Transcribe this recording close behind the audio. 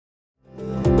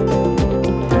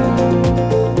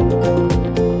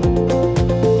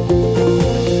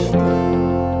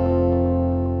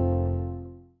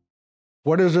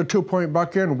What is a two-point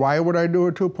buck-in? Why would I do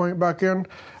a two-point buck-in?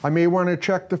 I may want to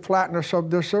check the flatness of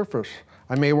this surface.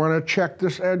 I may want to check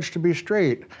this edge to be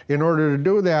straight. In order to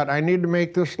do that, I need to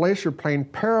make this laser plane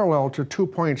parallel to 2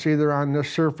 points, either on this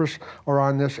surface or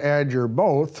on this edge or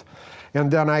both.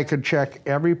 And then I could check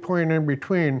every point in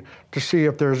between to see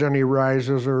if there's any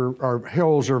rises or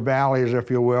hills or valleys,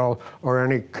 if you will, or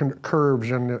any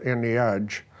curves in the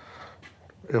edge,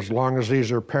 as long as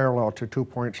these are parallel to 2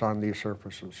 points on these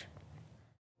surfaces.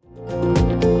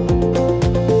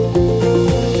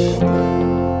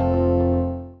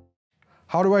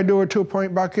 How do I do a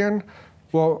two-point buck-in?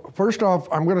 Well, first off,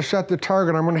 I'm going to set the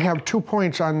target. I'm going to have 2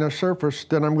 points on this surface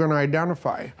that I'm going to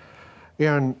identify.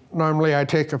 And normally I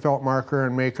take a felt marker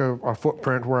and make a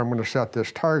footprint where I'm going to set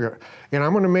this target. And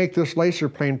I'm going to make this laser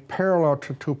plane parallel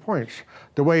to 2 points.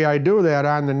 The way I do that,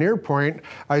 on the near point,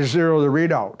 I zero the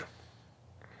readout.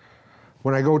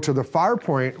 When I go to the far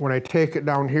point, when I take it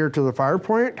down here to the far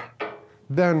point,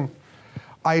 then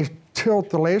I tilt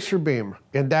the laser beam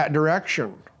in that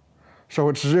direction. So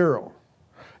it's 0.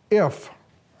 If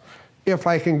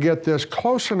I can get this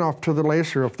close enough to the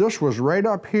laser, if this was right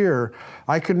up here,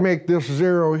 I could make this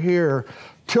 0 here,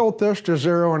 tilt this to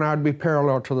 0, and I'd be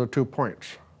parallel to the 2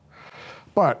 points.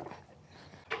 But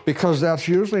because that's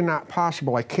usually not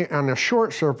possible, I can't on a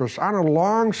short surface. On a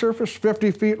long surface,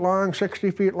 50 feet long, 60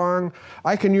 feet long,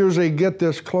 I can usually get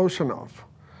this close enough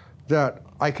that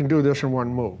I can do this in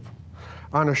one move.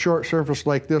 On a short surface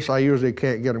like this, I usually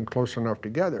can't get them close enough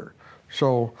together.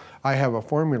 So I have a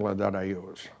formula that I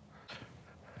use.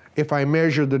 If I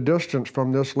measure the distance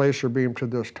from this laser beam to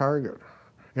this target,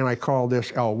 and I call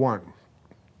this L1,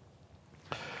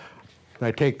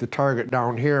 I take the target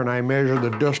down here and I measure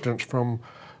the distance from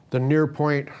the near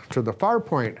point to the far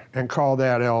point and call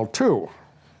that L2.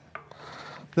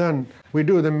 Then we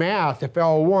do the math. If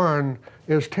L1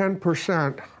 is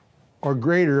 10% or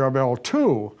greater of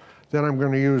L2, then I'm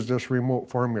going to use this remote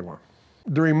formula.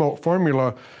 The remote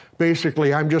formula,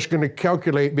 basically, I'm just going to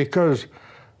calculate, because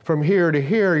from here to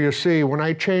here, you see, when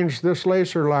I change this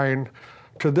laser line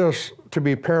to this to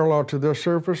be parallel to this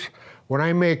surface, when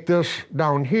I make this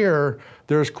down here,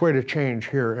 there's quite a change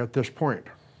here at this point.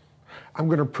 I'm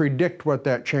going to predict what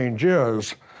that change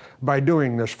is by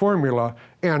doing this formula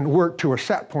and work to a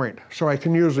set point. So I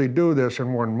can usually do this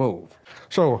in one move.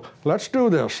 So let's do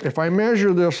this. If I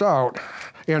measure this out,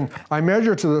 and I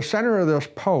measure to the center of this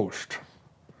post,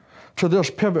 to this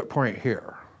pivot point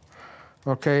here,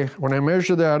 okay? When I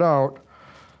measure that out,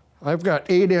 I've got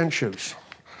 8 inches.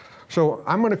 So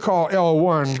I'm going to call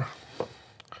L1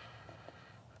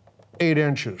 8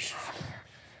 inches.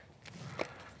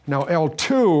 Now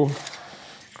L2,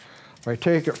 if I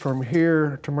take it from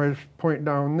here to my point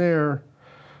down there,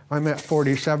 I'm at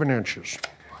 47 inches.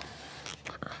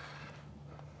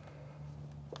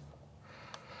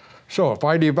 So if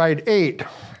I divide 8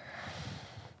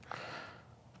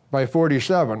 by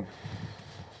 47,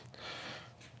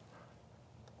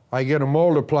 I get a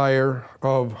multiplier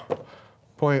of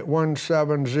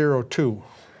 0.1702.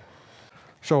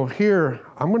 So here,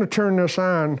 I'm going to turn this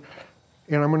on,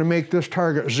 and I'm going to make this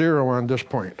target 0 on this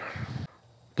point.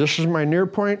 This is my near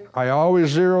point. I always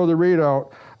zero the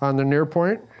readout on the near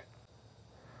point.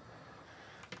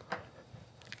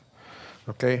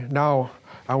 Okay, now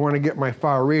I want to get my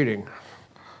far reading.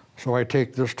 So I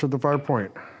take this to the far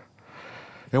point.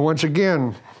 And once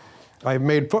again, I've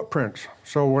made footprints.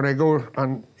 So when I go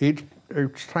on each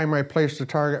time I place the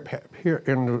target here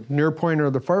in the near point or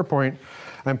the far point,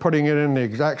 I'm putting it in the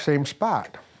exact same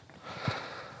spot.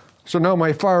 So now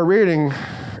my far reading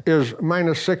is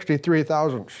minus 63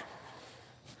 thousandths.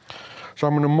 So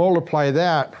I'm going to multiply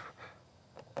that,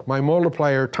 my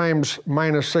multiplier, times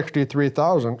minus 63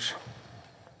 thousandths.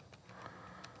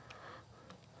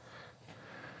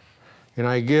 And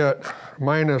I get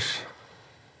minus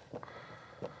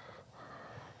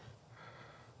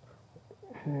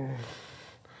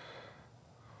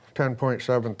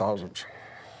 10.7 thousandths.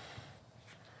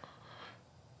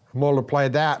 Multiply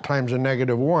that times a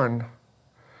 -1,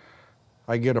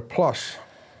 I get a plus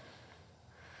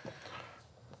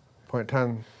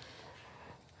 10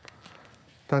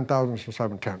 thousandths and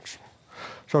 7 tenths.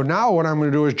 So now what I'm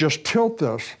going to do is just tilt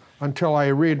this until I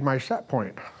read my set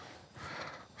point.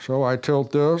 So I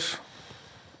tilt this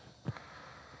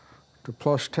to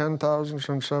plus 10 thousandths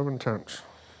and 7 tenths.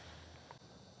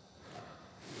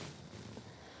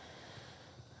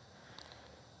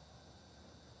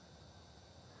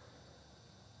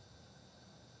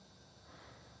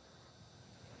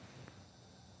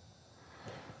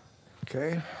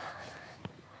 Okay,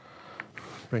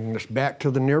 bring this back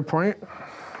to the near point.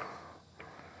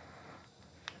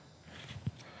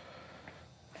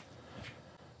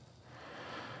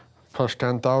 plus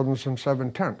 10 thousandths and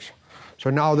 7/10.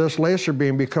 So now this lacer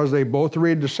beam, because they both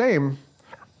read the same,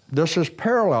 this is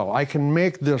parallel. I can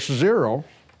make this 0.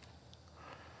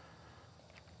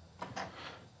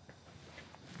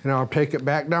 And I'll take it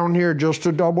back down here just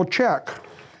to double check.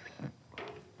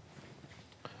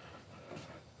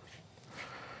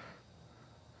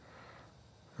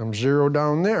 I'm 0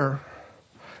 down there.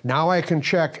 Now I can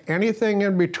check anything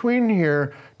in between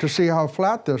here to see how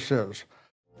flat this is.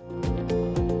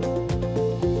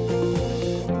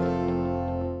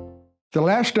 The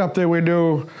last step that we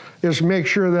do is make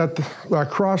sure that the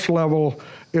cross level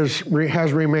has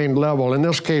remained level. In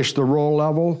this case, the roll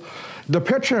level. The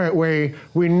pitch way,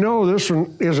 we know this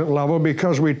one isn't level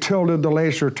because we tilted the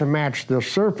lacer to match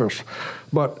this surface.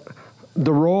 But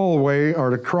the roll way, or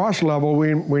the cross level,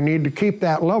 we need to keep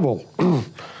that level.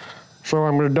 So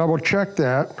I'm going to double check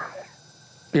that.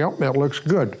 Yep, that looks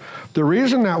good. The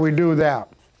reason that we do that,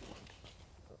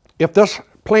 if this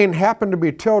plane happened to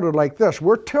be tilted like this,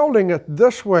 we're tilting it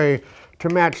this way to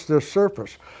match this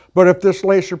surface. But if this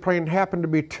lacer plane happened to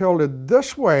be tilted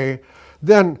this way,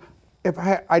 then if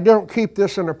I don't keep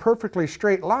this in a perfectly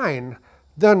straight line,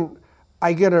 then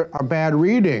I get a bad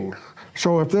reading.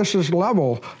 So if this is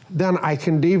level, then I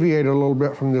can deviate a little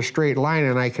bit from the straight line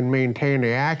and I can maintain the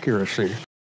accuracy.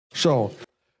 So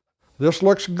this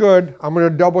looks good. I'm going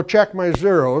to double check my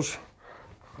zeros.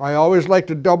 I always like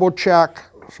to double check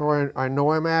so I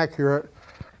know I'm accurate.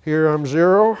 Here I'm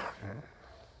 0.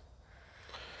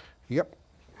 Yep.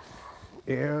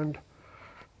 And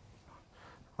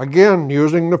again,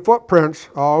 using the footprints,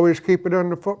 I always keep it in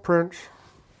the footprints.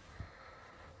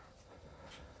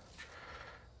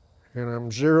 And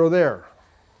I'm 0 there.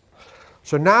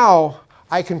 So now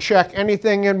I can check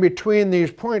anything in between these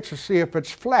points to see if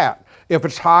it's flat. If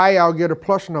it's high, I'll get a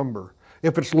plus number.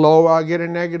 If it's low, I'll get a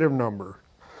negative number.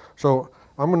 So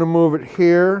I'm going to move it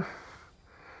here.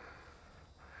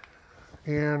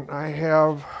 And I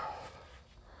have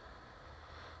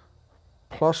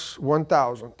plus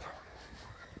 1,000th.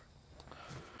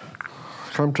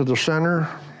 Come to the center.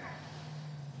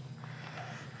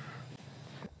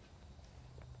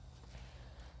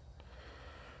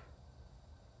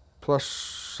 Plus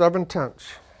 7/10.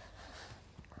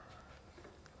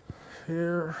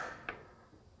 Here.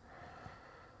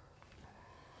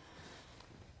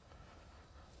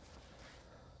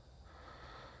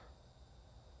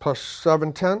 Plus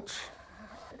 7/10.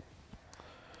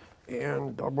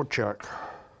 And double check.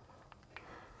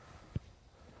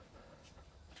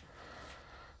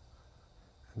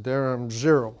 There I'm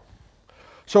 0.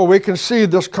 So we can see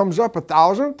this comes up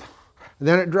 1,000th.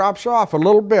 Then it drops off a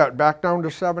little bit, back down to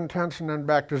 7/10 and then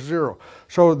back to 0.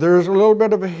 So there's a little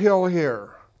bit of a hill here.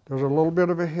 There's a little bit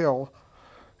of a hill.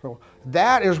 So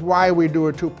that is why we do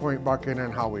a 2-point bucket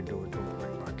and how we do a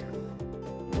 2-point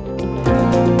bucket.